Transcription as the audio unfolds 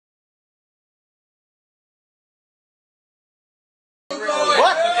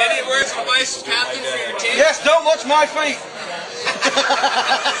nice captain for your team? Yes, don't watch my feet.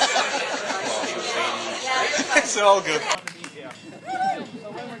 It's all good. So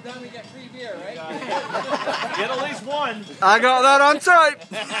when we're done, we get free beer, right? Get at least one. I got that on tape.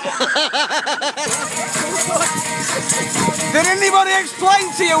 Did anybody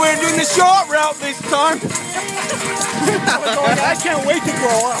explain to you we're doing the short route this time? I can't wait to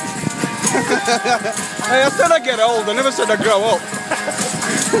grow up. Hey, I said I'd get old, I never said I'd grow up.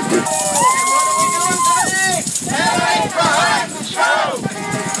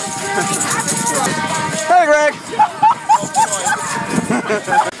 Hey Greg!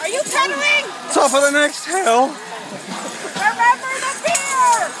 Are you pedaling? Top of the next hill. Remember the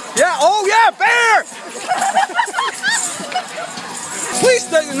beer! Yeah, oh yeah, bear! Please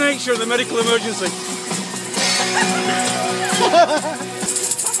state the nature of the medical emergency.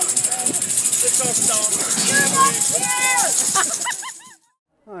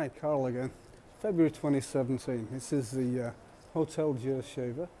 Hi, Carl again. February 2017. This is the Hotel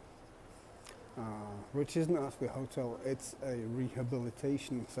Jershaver, which isn't actually a hotel, it's a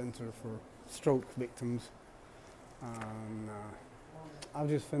rehabilitation centre for stroke victims. And I've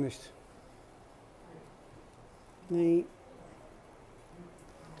just finished I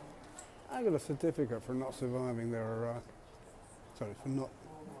got a certificate for not surviving their, for not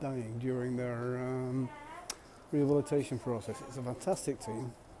dying during their rehabilitation process. It's a fantastic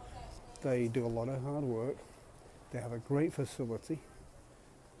team. They do a lot of hard work. They have a great facility.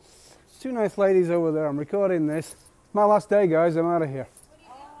 There's two nice ladies over there. I'm recording this. My last day, guys. I'm out of here.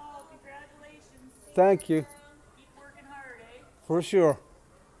 Oh, congratulations. Thank you. Keep working hard, eh? For sure.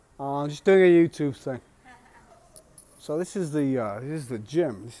 I'm just doing a YouTube thing. So this is the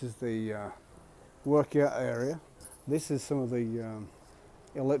gym. This is the workout area. This is some of the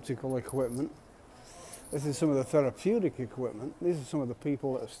elliptical equipment. This is some of the therapeutic equipment. These are some of the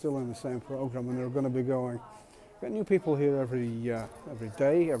people that are still in the same program and they're going to be going. We've got new people here every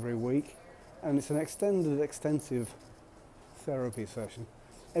day, every week, and it's an extensive therapy session.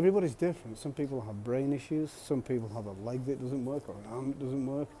 Everybody's different. Some people have brain issues, some people have a leg that doesn't work or an arm that doesn't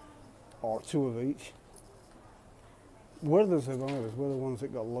work, or two of each. We're the survivors, we're the ones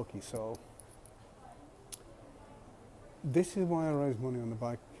that got lucky, so this is why I raise money on the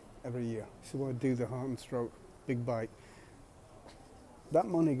bike every year. This is why I do the heart and stroke big bike. That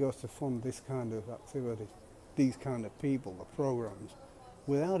money goes to fund this kind of activity, these kind of people, the programs.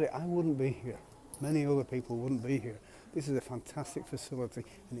 Without it, I wouldn't be here. Many other people wouldn't be here. This is a fantastic facility,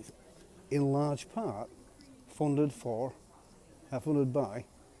 and it's in large part funded by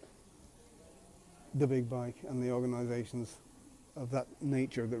the big bike and the organisations of that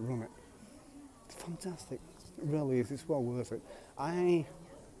nature that run it. It's fantastic. It really is. It's well worth it. I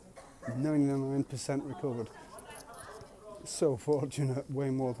 99% recovered. So fortunate, way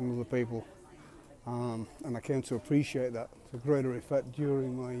more than other people, and I came to appreciate that to a greater effect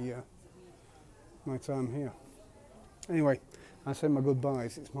during my time here. Anyway, I say my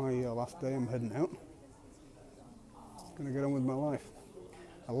goodbyes. It's my last day. I'm heading out. Going to get on with my life,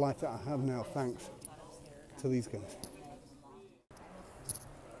 a life that I have now thanks to these guys.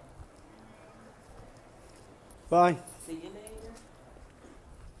 Bye. See you later.